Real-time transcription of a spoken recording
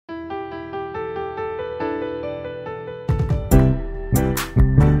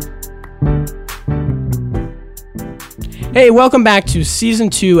Hey, welcome back to Season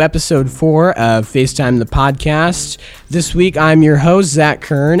 2, Episode 4 of FaceTime the Podcast. This week, I'm your host, Zach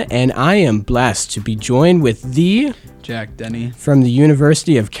Kern, and I am blessed to be joined with the Jack Denny from the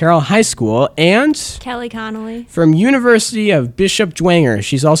University of Carroll High School and Kelly Connolly from University of Bishop Dwenger.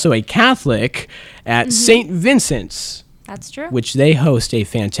 She's also a Catholic at St. Vincent's. That's true. Which they host a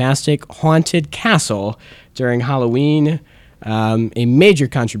fantastic haunted castle during Halloween. A major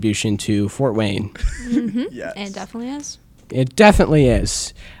contribution to Fort Wayne. Yes. It definitely is. It definitely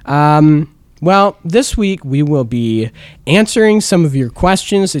is. Well, this week we will be answering some of your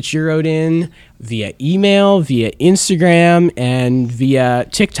questions that you wrote in via email, via Instagram, and via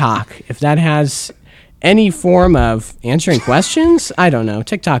TikTok. If that has any form of answering questions, I don't know.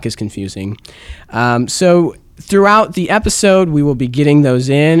 TikTok is confusing. So throughout the episode, we will be getting those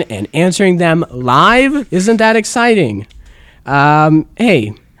in and answering them live. Isn't that exciting?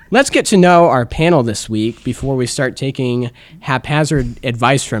 Hey, let's get to know our panel this week before we start taking haphazard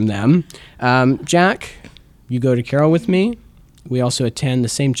advice from them. Jack, you go to Carroll with me. We also attend the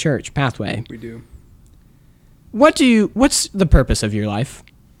same church, Pathway. We do. What's the purpose of your life?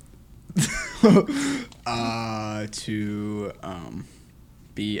 To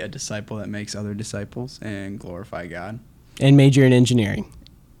be a disciple that makes other disciples and glorify God. And major in engineering.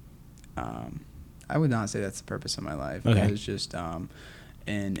 I would not say that's the purpose of my life. Okay. It's just an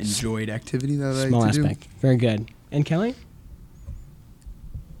enjoyed activity that I Small like to aspect. Very good. And Kelly?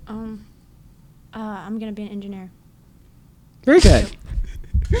 I'm gonna be an engineer. Very good.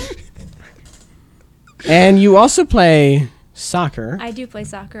 And you also play soccer. I do play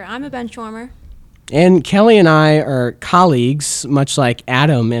soccer. I'm a bench warmer. And Kelly and I are colleagues, much like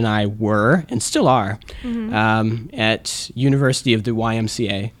Adam and I were, and still are, at University of the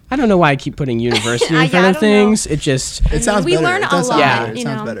YMCA. I don't know why I keep putting university in front of things. It just, It sounds we better. learn It a does sound lot, better. It you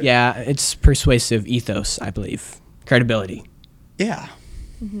sounds know. better. yeah, it's persuasive ethos, I believe. Credibility. Yeah.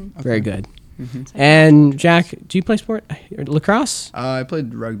 Very good. And Jack, do you play sport? Lacrosse? I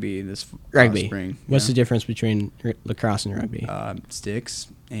played rugby this Rugby. spring. What's the difference between lacrosse and rugby? Sticks,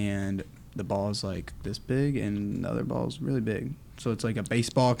 and the ball is like this big, and the other ball is really big. So it's like a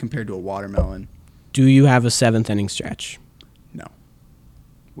baseball compared to a watermelon. Do you have a seventh inning stretch? No.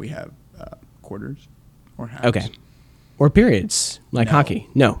 We have quarters or halves. Okay. Or periods, like No. hockey?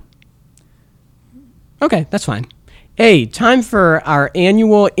 No. Okay, that's fine. Hey, time for our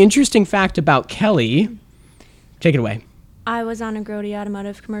annual interesting fact about Kelly. Take it away. I was on a Grody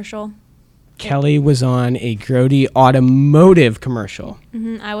Automotive commercial. Kelly was on a Grody Automotive commercial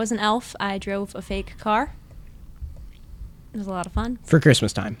I was an elf. I drove a fake car. It was a lot of fun. for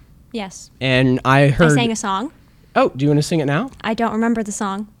Christmas time. Yes. And I I heard... sang a song. Oh, do you want to sing it now? I don't remember the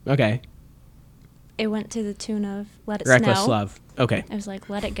song. Okay. It went to the tune of Let It Reckless Snow. Love. Okay. It was like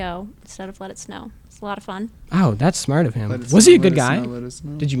Let It Go instead of Let It Snow. It's a lot of fun. Oh, that's smart of him. Let it Was he a snow, good let it guy? snow, let it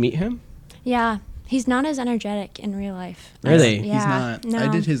snow. Did you meet him? Yeah. He's not as energetic in real life. Really? Yeah. He's not. No.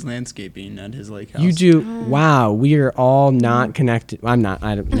 I did his landscaping at his lake house. You do. Wow, we are all not connected. I'm not.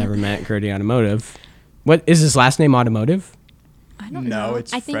 I've never met Grody Automotive. What is his last name? Automotive? I don't know. No,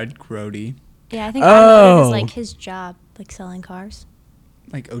 it's I think, Fred Grody. Yeah, I think automotive Oh. is like his job, like selling cars.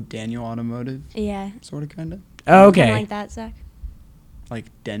 Like O'Daniel Automotive, Yeah. sort of, kind of. Oh, Kinda okay. like that, Zach. Like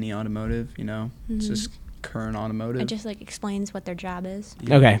Denny Automotive, you know? It's just current automotive. It just like explains what their job is.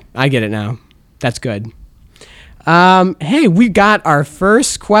 Okay, I get it now. That's good. Hey, we got our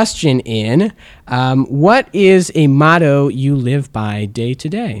first question in. What is a motto you live by day to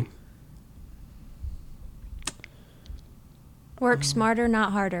day? Work smarter,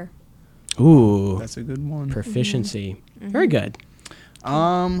 not harder. Ooh, That's a good one. proficiency. Very good.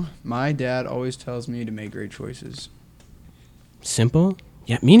 My dad always tells me to make great choices. Simple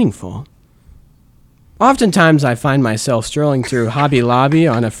yet meaningful. Oftentimes, I find myself strolling through Hobby Lobby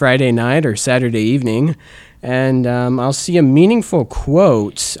on a Friday night or Saturday evening, and I'll see a meaningful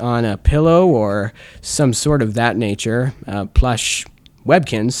quote on a pillow or some sort of that nature, plush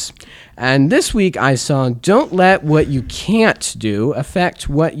Webkins. And this week I saw, "Don't let what you can't do affect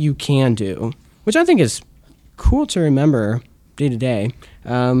what you can do," which I think is cool to remember day to day.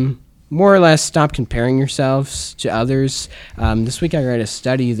 More or less, stop comparing yourselves to others. This week I read a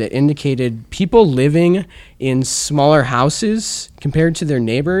study that indicated people living in smaller houses compared to their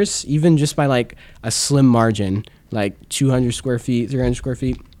neighbors, even just by like a slim margin, like 200 square feet, 300 square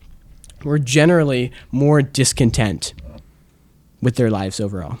feet, were generally more discontent with their lives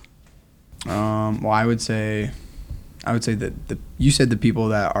overall. Well, I would say that you said the people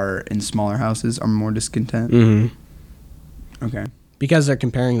that are in smaller houses are more discontent. Mm-hmm. Okay. Because they're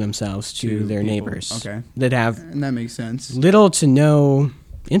comparing themselves to their people. neighbors. Okay. That have And that makes sense. little to no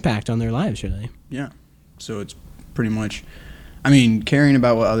impact on their lives, really. Yeah. So it's pretty much. I mean, caring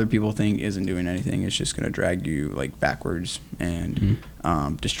about what other people think isn't doing anything. It's just going to drag you like backwards and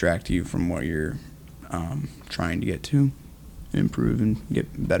distract you from what you're trying to get to, improve and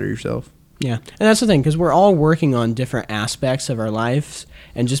get better yourself. Yeah, and that's the thing, because we're all working on different aspects of our lives,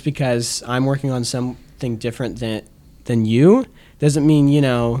 and just because I'm working on something different than you doesn't mean, you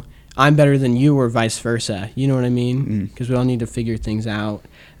know, I'm better than you or vice versa. You know what I mean? Because we all need to figure things out.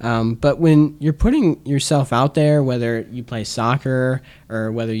 But when you're putting yourself out there, whether you play soccer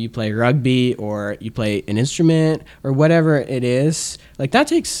or whether you play rugby or you play an instrument or whatever it is, like that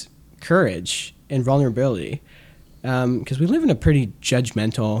takes courage and vulnerability, because we live in a pretty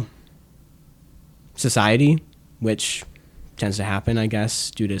judgmental society, which tends to happen, I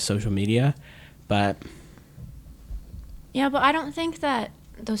guess, due to social media. But Yeah, but I don't think that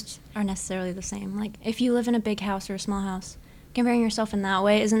those are necessarily the same. Like, if you live in a big house or a small house, comparing yourself in that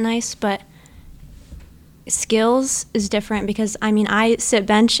way isn't nice, but skills is different because, I mean, I sit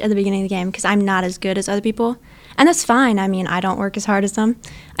bench at the beginning of the game because I'm not as good as other people, and that's fine. I mean, I don't work as hard as them.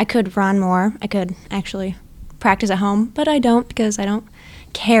 I could run more. I could actually practice at home, but I don't because I don't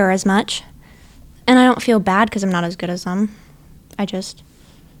care as much, and I don't feel bad because I'm not as good as them. I just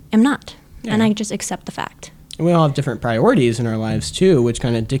am not, and I just accept the fact. And we all have different priorities in our lives too, which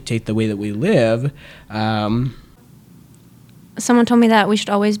kind of dictate the way that we live. Someone told me that we should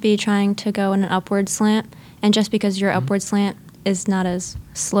always be trying to go in an upward slant, and just because your upward slant is not as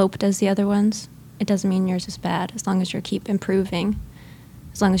sloped as the other ones, it doesn't mean yours is bad. As long as you keep improving,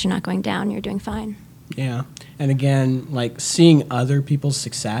 as long as you're not going down, you're doing fine. Yeah. And again, like seeing other people's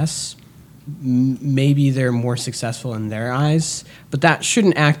success, maybe they're more successful in their eyes, but that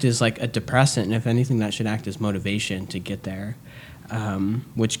shouldn't act as like a depressant. And if anything, that should act as motivation to get there,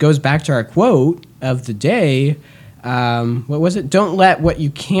 which goes back to our quote of the day. What was it? Don't let what you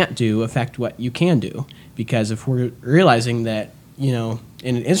can't do affect what you can do. Because if we're realizing that, you know,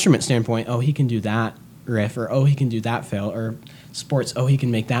 in an instrument standpoint, oh, he can do that riff, or oh, he can do that fill, or sports, oh, he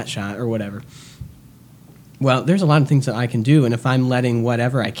can make that shot, or whatever. Well, there's a lot of things that I can do, and if I'm letting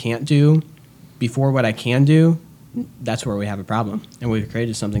whatever I can't do before what I can do, that's where we have a problem. And we've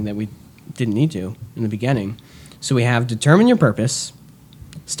created something that we didn't need to in the beginning. So we have determine your purpose,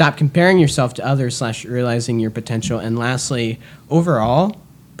 stop comparing yourself to others / realizing your potential, and lastly, overall,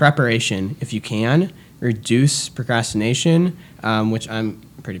 preparation. If you can, reduce procrastination, which I'm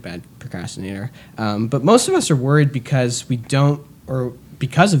a pretty bad procrastinator. But most of us are worried because we don't, or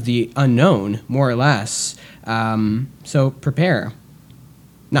because of the unknown, more or less. So prepare.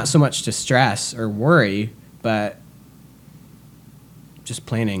 Not so much to stress or worry, but just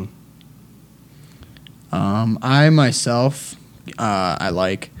planning. I myself, I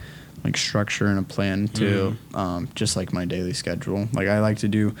like structure and a plan too, just like my daily schedule. Like I like to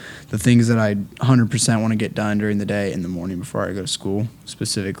do the things that I 100% want to get done during the day in the morning before I go to school,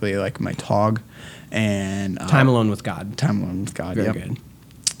 specifically like my TOG and Time alone with God. Time alone with God. Very Yep. good.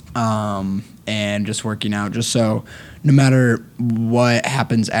 And just working out, just so no matter what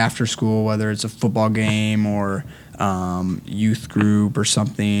happens after school, whether it's a football game or youth group or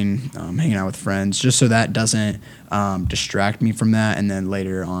something, hanging out with friends, just so that doesn't distract me from that, and then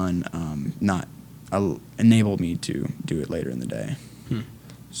later on not enable me to do it later in the day.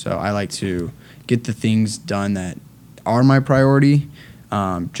 So I like to get the things done that are my priority,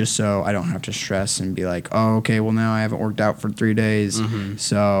 just so I don't have to stress and be like, oh, okay, well now I haven't worked out for 3 days.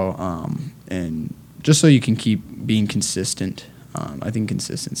 So, and just so you can keep being consistent. I think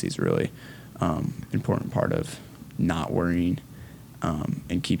consistency is really important part of not worrying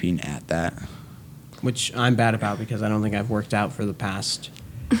and keeping at that. Which I'm bad about because I don't think I've worked out for the past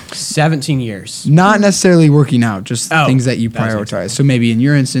 17 years. Not necessarily working out, just things that you that was prioritize. So maybe in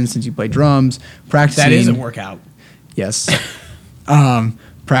your instance, since you play drums, practicing. That is a workout. Yes.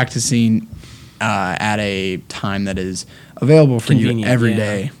 Practicing at a time that is available for you Convenient, every yeah.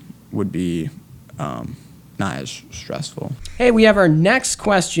 day would be not as stressful. Hey, we have our next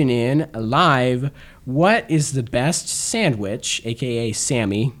question in live. What is the best sandwich, a.k.a.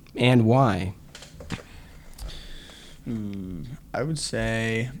 Sammy, and why? I would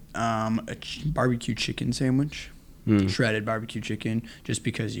say barbecue chicken sandwich, shredded barbecue chicken, just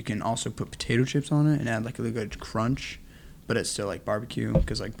because you can also put potato chips on it and add like a good crunch, but it's still like barbecue,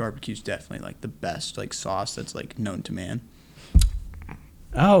 because like barbecue's definitely like the best like sauce that's like known to man.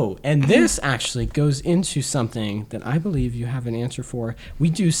 Oh, and this actually goes into something that I believe you have an answer for. We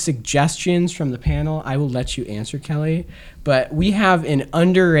do suggestions from the panel. I will let you answer, Kelly. But we have an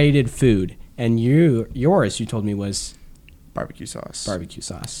underrated food, and yours, you told me, was Barbecue sauce. barbecue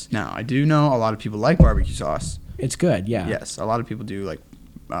sauce. Now, I do know a lot of people like barbecue sauce. It's good, yeah. Yes, a lot of people do like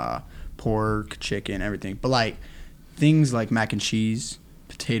pork, chicken, everything. But like things like mac and cheese,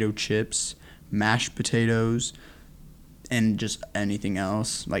 potato chips, mashed potatoes, and just anything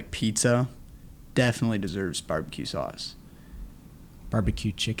else like pizza definitely deserves barbecue sauce.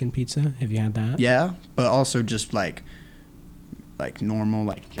 Barbecue chicken pizza. Have you had that? Yeah, but also just like normal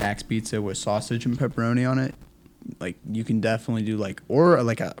like Jack's pizza with sausage and pepperoni on it. Like you can definitely do or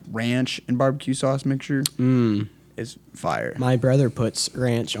like a ranch and barbecue sauce mixture. It's fire. My brother puts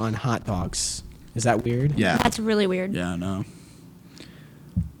ranch on hot dogs. Is that weird? Yeah. That's really weird. Yeah, no.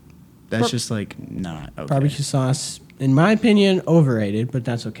 That's just like not okay. Barbecue sauce, in my opinion, overrated, but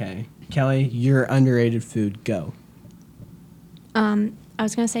that's okay. Kelly, your underrated food, go. I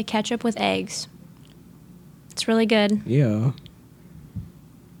was gonna say ketchup with eggs. It's really good. Yeah.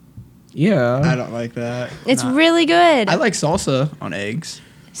 Yeah. I don't like that. It's really good. I like salsa on eggs,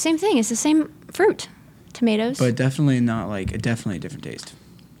 Same thing. It's the same fruit. Tomatoes. but definitely not definitely a different taste.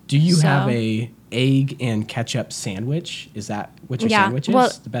 Do you So- have a egg and ketchup sandwich? Is that what your Yeah, sandwich is?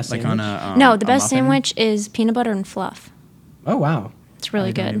 well- The best Like sandwich? on a no, the a best muffin? sandwich is peanut butter and fluff. Oh, wow. It's really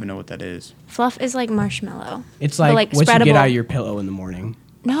I don't good. even know what that is. Fluff is like marshmallow. It's But, like, like, what you get spreadable. out of your pillow in the morning.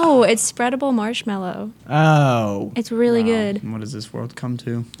 No, it's spreadable marshmallow. Oh. It's really Wow. good. What does this world come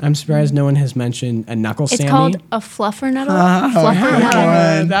to? I'm surprised no one has mentioned a knuckle It's Sammy. called a fluffernutter.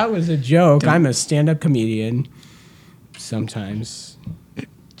 Fluffernutter. That was a joke. I'm a stand-up comedian. Sometimes. Do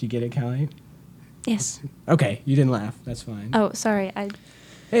you get it, Kelly? Yes. Okay, you didn't laugh. That's fine. Oh, sorry.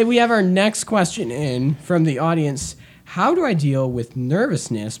 Hey, we have our next question in from the audience. How do I deal with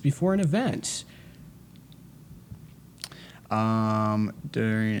nervousness before an event?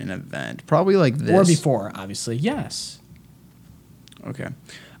 During an event, probably like this Or before, obviously. Yes. Okay.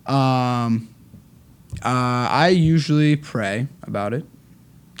 I usually pray about it.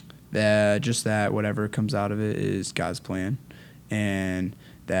 That whatever comes out of it is God's plan, and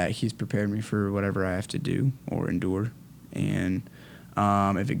that He's prepared me for whatever I have to do or endure. And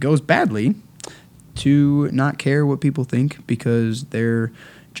if it goes badly, to not care what people think, because their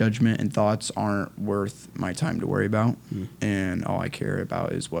judgment and thoughts aren't worth my time to worry about. And all I care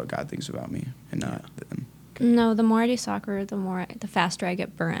about is what God thinks about me and not them. No, the more I do soccer, the faster I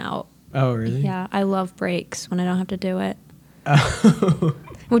get burnt out. Oh, really? Yeah, I love breaks when I don't have to do it, Oh.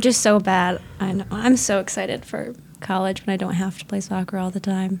 which is so bad. I know. I'm so excited for college when I don't have to play soccer all the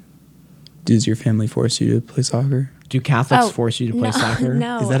time. Does your family force you to play soccer? Do Catholics Oh, force you to play no, soccer?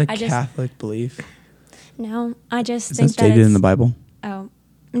 no. Is that a I just- Catholic belief? No, I just Is think that that stated it's, in the Bible? Oh,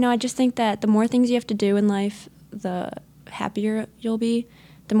 no, I just think that the more things you have to do in life, the happier you'll be.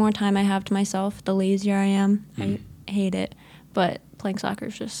 The more time I have to myself, the lazier I am. I hate it. But playing soccer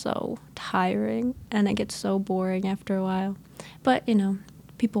is just so tiring, and it gets so boring after a while. But,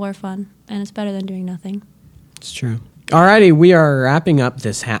 people are fun, and it's better than doing nothing. It's true. Alrighty, we are wrapping up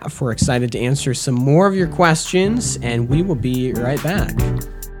this half. We're excited to answer some more of your questions, and we will be right back.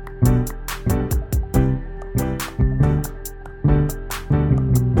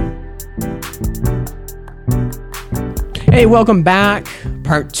 Hey, welcome back.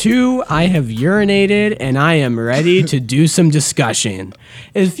 Part 2, I have urinated and I am ready to do some discussion.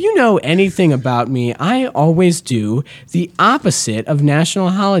 If you know anything about me, I always do the opposite of national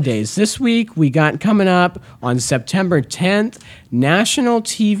holidays. This week we got coming up on September 10th, National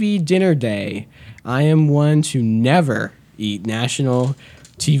TV Dinner Day. I am one to never eat national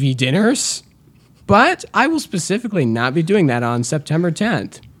TV dinners, but I will specifically not be doing that on September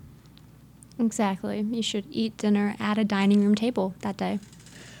 10th. Exactly. You should eat dinner at a dining room table that day.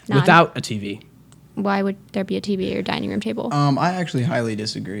 Not- Without a TV. Why would there be a TV at your dining room table? I actually highly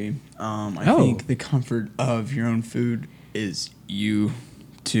disagree. I think the comfort of your own food is you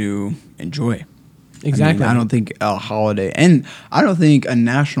to enjoy. Exactly. I don't think a holiday, and I don't think a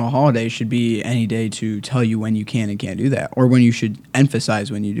national holiday should be any day to tell you when you can and can't do that, or when you should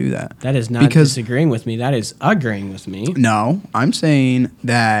emphasize when you do that. That is not Because- disagreeing with me. That is agreeing with me. No, I'm saying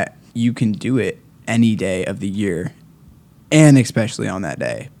that you can do it any day of the year, and especially on that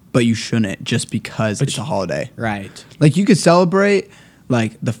day, but you shouldn't just because it's a holiday. Right. Like you could celebrate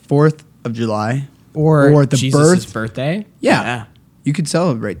like the 4th of July Or the Jesus' birth. birthday. Yeah. You could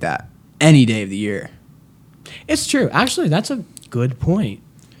celebrate that any day of the year. It's true. Actually, that's a good point.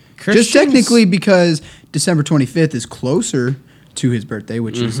 Just technically because December 25th is closer to his birthday,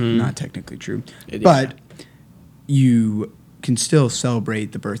 which is not technically true. But you can still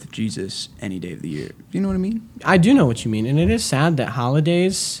celebrate the birth of Jesus any day of the year. You know what I mean? I do know what you mean. And it is sad that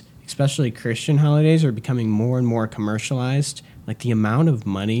holidays, especially Christian holidays, are becoming more and more commercialized. Like the amount of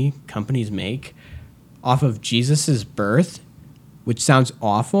money companies make off of Jesus' birth, which sounds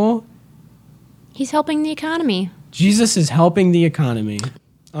awful. He's helping the economy. Jesus is helping the economy.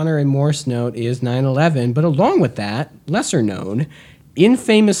 on a remorse note is 9/11, but along with that, lesser known,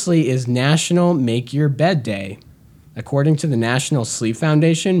 infamously is National Make Your Bed Day. According to the National Sleep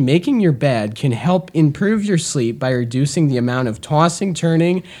Foundation, making your bed can help improve your sleep by reducing the amount of tossing,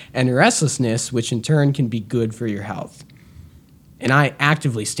 turning, and restlessness, which in turn can be good for your health. And I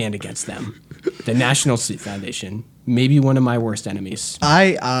actively stand against them. The National Sleep Foundation, maybe one of my worst enemies.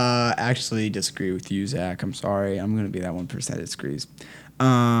 I actually disagree with you, Zach. I'm sorry. I'm going to be that 1% that disagrees.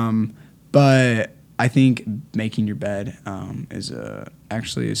 But I think making your bed is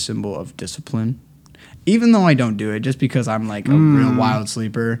actually a symbol of discipline. Even though I don't do it, just because I'm like a real wild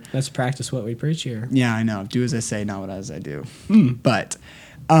sleeper. Let's practice what we preach here. Yeah, I know. Do as I say, not what as I do. But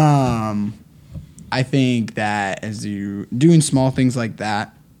I think that as you doing small things like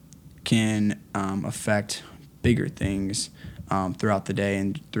that can affect bigger things throughout the day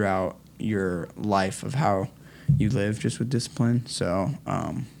and throughout your life of how you live just with discipline. So,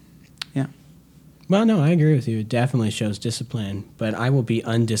 yeah. Well, no, I agree with you. It definitely shows discipline, but I will be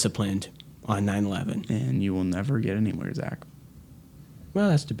undisciplined on 9/11. And you will never get anywhere, Zach. Well,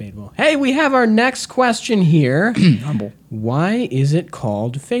 that's debatable. Hey, we have our next question here. Humble. Why is it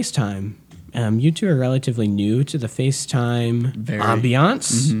called FaceTime? You two are relatively new to the FaceTime Very.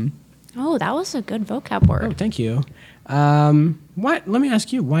 ambiance. Oh, that was a good vocab word. Oh, thank you. Let me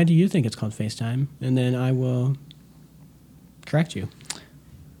ask you, why do you think it's called FaceTime? And then I will correct you.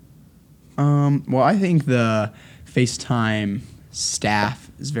 Well, I think the FaceTime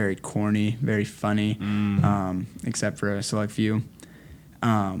staff is very corny, very funny, except for a select few.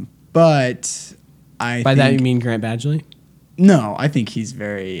 But I By think, that you mean Grant Badgley? no, I think he's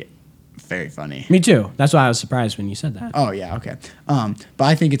very, very funny. Me too. That's why I was surprised when you said that. Oh yeah, okay. But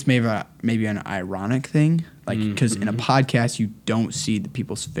I think it's maybe an ironic thing, like because in a podcast you don't see the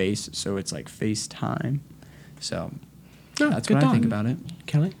people's face, so it's like FaceTime. So that's good what I thought. think about it.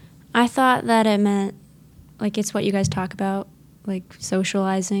 Kelly? I thought that it meant, like, it's what you guys talk about, like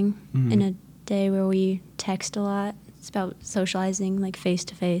socializing in a day where we text a lot. It's about socializing, like, face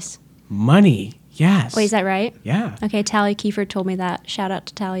to face. Money. Yes. Wait, is that right? Yeah. Okay, Talia Kiefer told me that. Shout out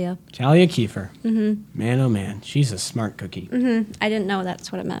to Talia. Talia Kiefer. Man, oh man. She's a smart cookie. I didn't know that's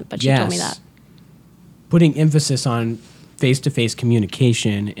what it meant, but she told me that. Putting emphasis on face-to-face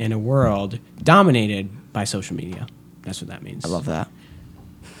communication in a world dominated by social media. That's what that means. I love that.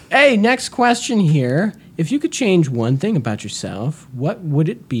 Hey, next question here. If you could change one thing about yourself, what would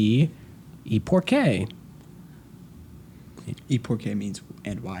it be? Y por qué? Y por qué means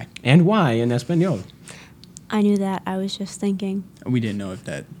and why. And why in Espanol? I knew that. I was just thinking. We didn't know if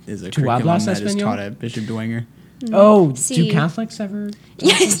that is a Tu curriculum hablas that is español? taught at Bishop Dwenger. Oh, See. do Catholics ever talk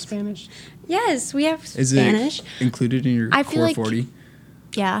Yes. Spanish? Yes, we have Is Spanish. it included in your I feel core like 40?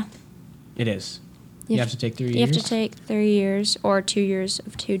 Yeah. It is. You have to take 3 years? You have to take 3 years or 2 years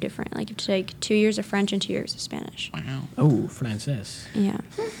of two different. Like, you have to take 2 years of French and 2 years of Spanish. Wow. Oh, Francis. Yeah.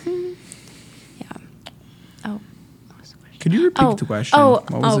 Yeah. Oh. What was the question? Could you repeat the question? Oh,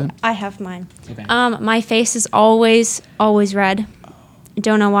 What was it? I have mine. Okay. My face is always red.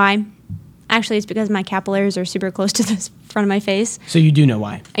 Don't know why. Actually, it's because my capillaries are super close to the front of my face. So you do know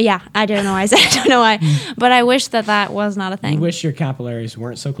why. Yeah, I don't know why I said I don't know why. But I wish that was not a I thing. wish your capillaries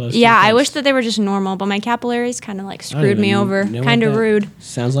weren't so close. Yeah, to your I face. wish that they were just normal, but my capillaries kind of like I don't screwed me even over. know what Kind of that rude.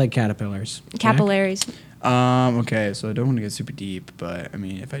 Sounds like caterpillars. Jack? Capillaries. Okay, so I don't want to get super deep, but I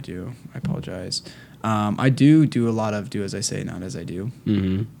mean, if I do, I apologize. I do a lot of do as I say, not as I do.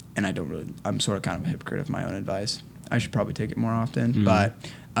 Mm-hmm. And I don't really, I'm sort of kind of a hypocrite of my own advice. I should probably take it more often, but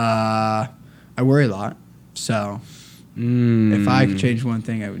I worry a lot. So if I could change one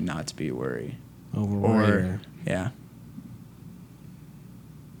thing, I would not be worry. Overwarrior. Yeah.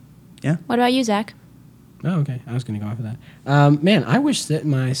 What about you, Zach? Oh, okay. I was going to go off of that. Man, I wish that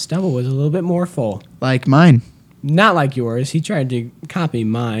my stubble was a little bit more full. Like mine. Not like yours. He tried to copy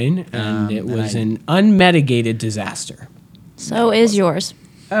mine, and it and was I- an unmitigated disaster. So is yours.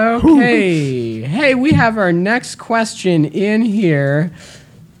 Okay. Hey, we have our next question in here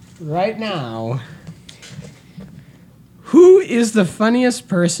right now. Who is the funniest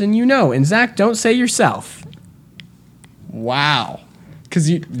person you know? And Zach, don't say yourself. Wow. Because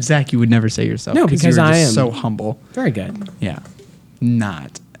Zach, you would never say yourself. No, you because were I just am. so humble. Very good. Yeah.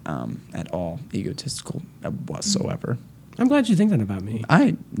 Not at all egotistical whatsoever. I'm glad you think that about me.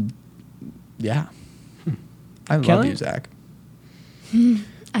 Yeah. I love Kelly? you, Zach.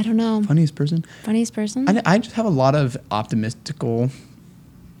 I don't know. Funniest person. Funniest person? I just have a lot of optimistical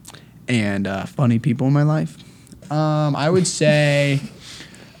and funny people in my life. I would say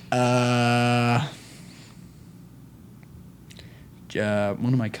one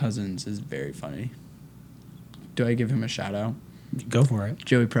of my cousins is very funny. Do I give him a shout out? Go for it.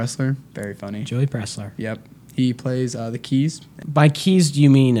 Joey Pressler, very funny. Joey Pressler. Yep. He plays the keys. By keys, do you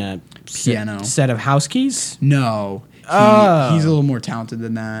mean a Piano. set of house keys? No. Oh. He's a little more talented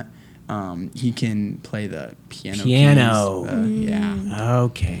than that. He can play the piano. Piano. Keys. Yeah.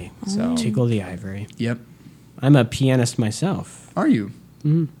 Okay. So. Tickle the ivory. Yep. I'm a pianist myself. Are you?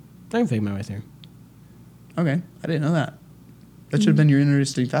 I can fake my way through. Okay. I didn't know that. That should have been your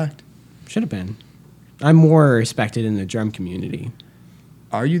interesting fact. Should have been. I'm more respected in the drum community.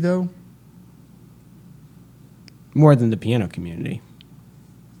 Are you, though? More than the piano community.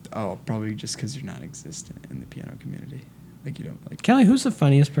 Oh, probably just because you're not existent in the piano community. Like, you don't like. Kelly, who's the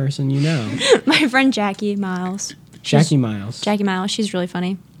funniest person you know? My friend Jackie Miles. Jackie Miles. Jackie Miles. She's really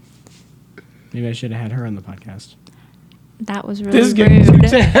funny. Maybe I should have had her on the podcast. That was really This is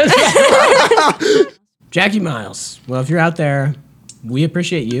rude. Jackie Miles. Well, if you're out there, we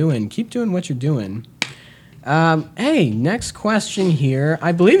appreciate you and keep doing what you're doing. Hey, next question here.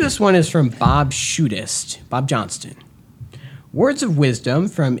 I believe this one is from Bob Shootist, Bob Johnston. Words of wisdom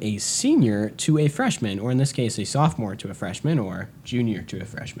from a senior to a freshman, or in this case, a sophomore to a freshman, or junior to a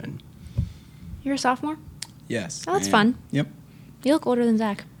freshman. You're a sophomore? Yes. Oh, that's I am. fun. Yep. You look older than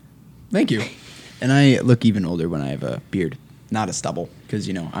Zach. Thank you. And I look even older when I have a beard, not a stubble, because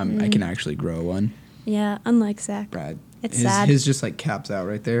I can actually grow one. Yeah, unlike Zach. Brad, It's sad. His just like caps out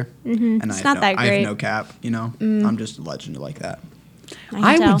right there, Mm-hmm. and It's I not have that I great. have no cap. I'm just a legend like that.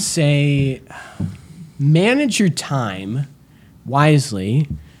 I can tell. would say manage your time wisely.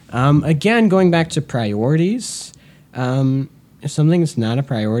 Again, going back to priorities, if something's not a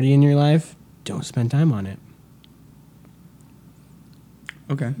priority in your life, don't spend time on it.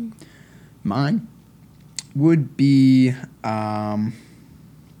 Okay. Mine would be don't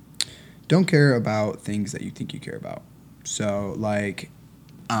care about things that you think you care about. So like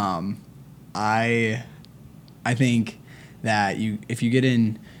I think that if you get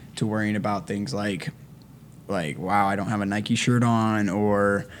into worrying about things like wow, I don't have a Nike shirt on,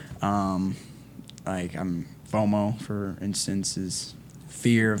 or like FOMO, for instance, is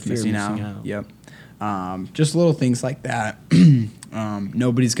fear of missing out. Yep. Just little things like that.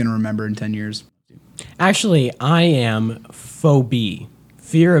 Nobody's going to remember in 10 years. Actually, I am phobie,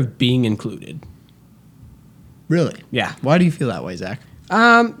 fear of being included. Really? Yeah. Why do you feel that way, Zach?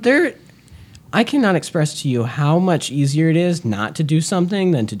 I cannot express to you how much easier it is not to do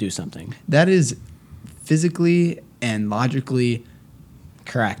something than to do something. That is physically and logically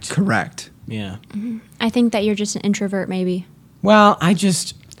Correct. Yeah. I think that you're just an introvert, maybe. Well,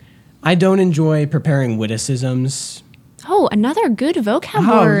 I don't enjoy preparing witticisms. Oh, another good vocab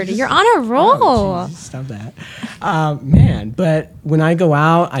Oh, word. just- You're on a roll. Oh, geez, stop that. Man, but when I go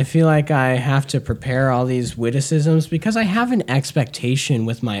out, I feel like I have to prepare all these witticisms because I have an expectation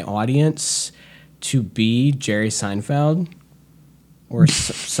with my audience to be Jerry Seinfeld or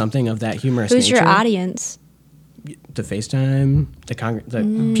something of that humorous Who's nature. your audience? The FaceTime, the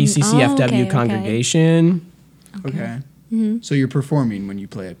PCCFW okay. congregation. Okay. So you're performing when you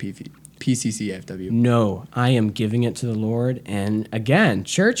play at PCCFW. No, I am giving it to the Lord. And again,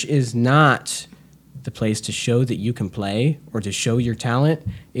 church is not the place to show that you can play or to show your talent.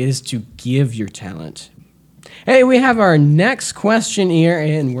 It is to give your talent. Hey, we have our next question here,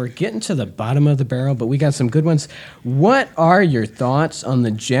 and we're getting to the bottom of the barrel, but we got some good ones. What are your thoughts on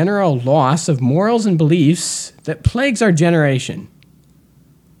the general loss of morals and beliefs that plagues our generation?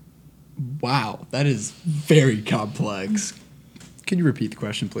 Wow, that is very complex. Can you repeat the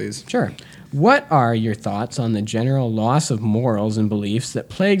question, please? Sure. What are your thoughts on the general loss of morals and beliefs that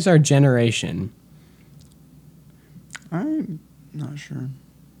plagues our generation? I'm not sure.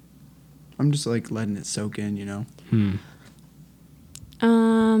 I'm just like letting it soak in,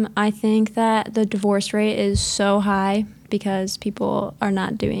 I think that the divorce rate is so high because people are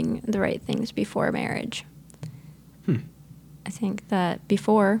not doing the right things before marriage. I think that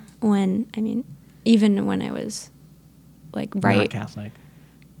before, even when I was like Not right, Catholic.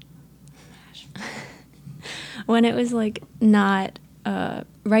 when it was like not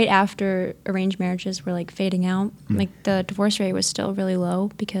right after arranged marriages were like fading out, like the divorce rate was still really low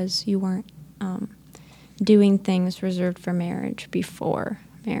because you weren't doing things reserved for marriage before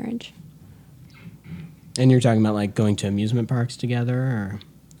marriage. And you're talking about like going to amusement parks together or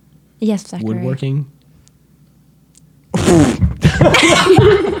Yes, Zachary. woodworking?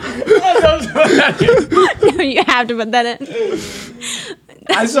 No, you have to put that in.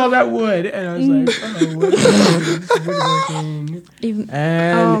 I saw that wood and I was like, woodworking. Even-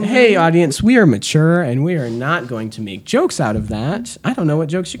 And hey, audience, we are mature and we are not going to make jokes out of that. I don't know what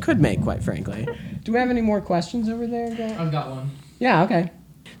jokes you could make, quite frankly. Do we have any more questions over there, guys? I've got one. Yeah, okay.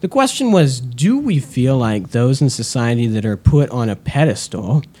 The question was, do we feel like those in society that are put on a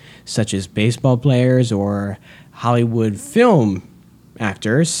pedestal, such as baseball players or Hollywood film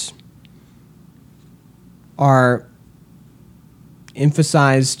actors, are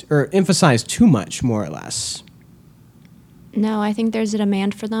emphasized too much, more or less? No, I think there's a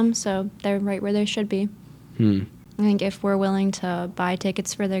demand for them, so they're right where they should be. I think if we're willing to buy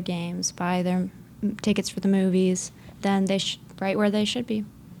tickets for their games, buy their tickets for the movies, then they right where they should be.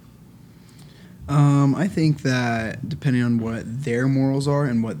 I think that depending on what their morals are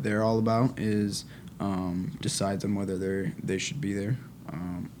and what they're all about is decides on whether they should be there.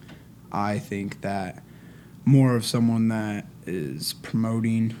 I think that more of someone that is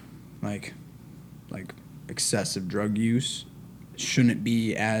promoting like excessive drug use shouldn't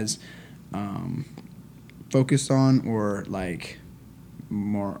be as focused on or like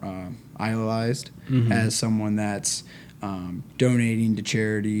more idolized as someone that's donating to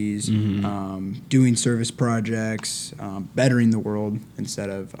charities, doing service projects, bettering the world instead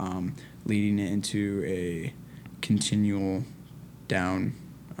of leading it into a continual downward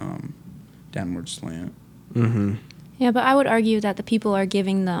slant. Mm-hmm. Yeah, but I would argue that the people are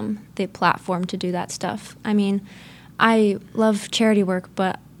giving them the platform to do that stuff. I mean, I love charity work,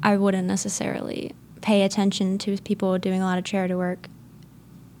 but I wouldn't necessarily pay attention to people doing a lot of charity work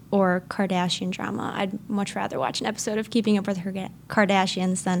or Kardashian drama. I'd much rather watch an episode of Keeping Up with Her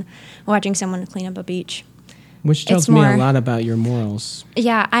Kardashians than watching someone clean up a beach. Which tells me a lot about your morals.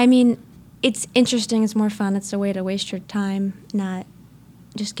 Yeah, I mean, it's interesting, it's more fun, it's a way to waste your time, not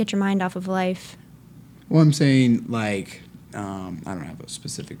just get your mind off of life. Well, I'm saying, like, I don't have a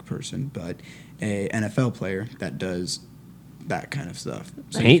specific person, but a NFL player that does that kind of stuff.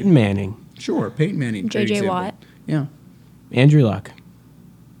 So Peyton Manning. Sure, Peyton Manning. J.J. Watt. Yeah. Andrew Luck.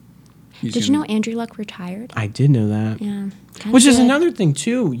 Did you know Andrew Luck retired? I did know that. Yeah. Which is another thing,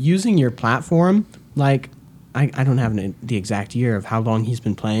 too, using your platform. Like, I don't have the exact year of how long he's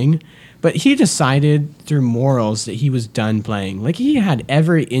been playing, but he decided through morals that he was done playing. Like, he had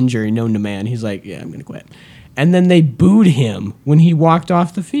every injury known to man. He's like, yeah, I'm going to quit. And then they booed him when he walked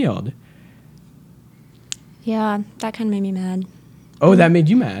off the field. Yeah, that kind of made me mad. Oh, that made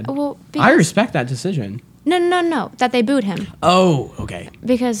you mad? Well, I respect that decision. No, that they booed him. Oh, okay.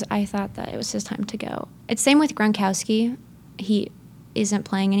 Because I thought that it was his time to go. It's same with Gronkowski. He isn't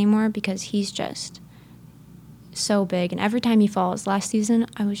playing anymore because he's just so big. And every time he falls, last season,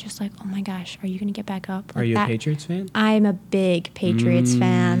 I was just like, oh my gosh, are you going to get back up? Are you a Patriots fan? I'm a big Patriots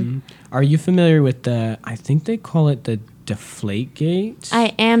fan. Are you familiar with I think they call it the Deflategate?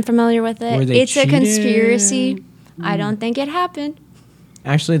 I am familiar with it. It's a conspiracy. I don't think it happened.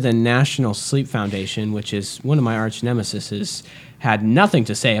 Actually, the National Sleep Foundation, which is one of my arch nemesises, had nothing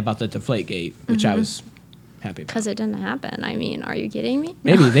to say about the Deflategate, which I was happy about. Because it didn't happen. I mean, are you kidding me?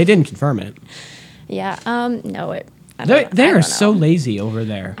 Maybe they didn't confirm it. Yeah. No. They are so lazy over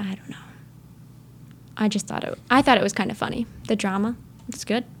there. I don't know. I just thought I thought it was kind of funny. The drama. It's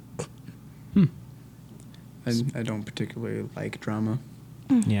good. I don't particularly like drama.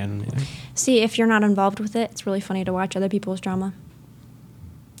 Yeah, I don't either. See, if you're not involved with it, it's really funny to watch other people's drama.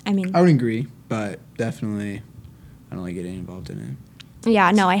 I mean, I would agree, but definitely I don't like getting involved in it.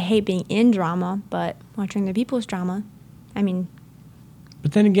 Yeah, no, I hate being in drama, but watching the people's drama, I mean,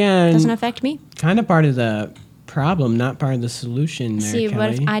 but then again, doesn't affect me. Kind of part of the problem, not part of the solution there, See, Kelly.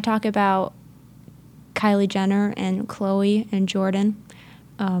 but if I talk about Kylie Jenner and Khloe and Jordan,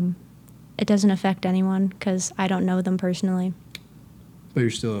 it doesn't affect anyone because I don't know them personally. But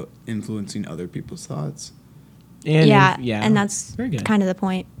you're still influencing other people's thoughts. And and that's kind of the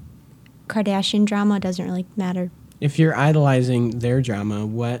point. Kardashian drama doesn't really matter. If you're idolizing their drama,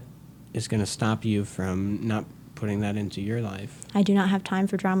 what is going to stop you from not putting that into your life? I do not have time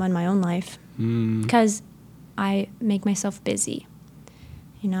for drama in my own life because I make myself busy.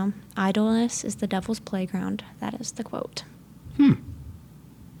 You know, idleness is the devil's playground. That is the quote.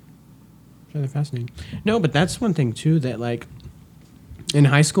 Rather fascinating. No, but that's one thing too that like in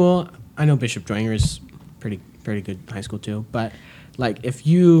high school, I know Bishop Dwenger is pretty good high school too, but like if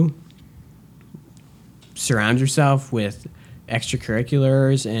you surround yourself with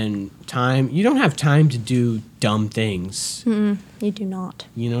extracurriculars and time, you don't have time to do dumb things. You do not.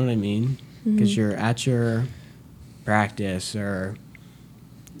 You know what I mean? Because you're at your practice or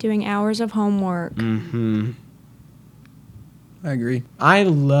doing hours of homework. I agree. I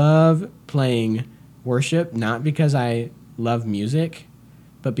love playing worship, not because I love music,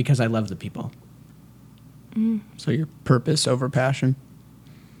 but because I love the people. So your purpose over passion?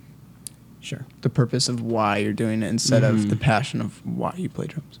 Sure. the purpose of why you're doing it instead of the passion of why you play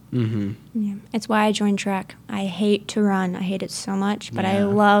drums. Mm-hmm. Yeah. It's why I joined track. I hate to run. I hate it so much, but I Yeah.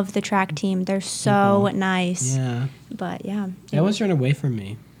 love the track team. They're so Simple. nice. Yeah. But yeah. That was run away from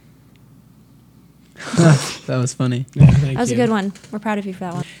me. That was funny. That was a good one. We're proud of you for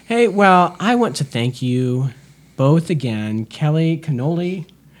that one. Hey, well, I want to thank you both again, Kelly Cannoli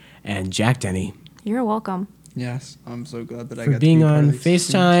and Jack Denny, You're welcome. Yes, I'm so glad that I for got being to be part on of the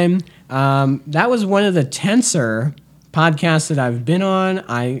experience. FaceTime. That was one of the tenser podcasts that I've been on.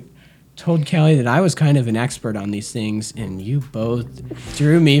 I told Kelly that I was kind of an expert on these things, and you both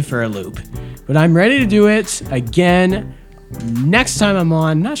threw me for a loop. But I'm ready to do it again next time I'm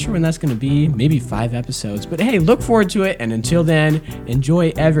on. Not sure when that's going to be, maybe 5 episodes. But hey, look forward to it, and until then,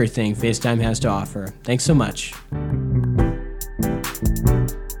 enjoy everything FaceTime has to offer. Thanks so much.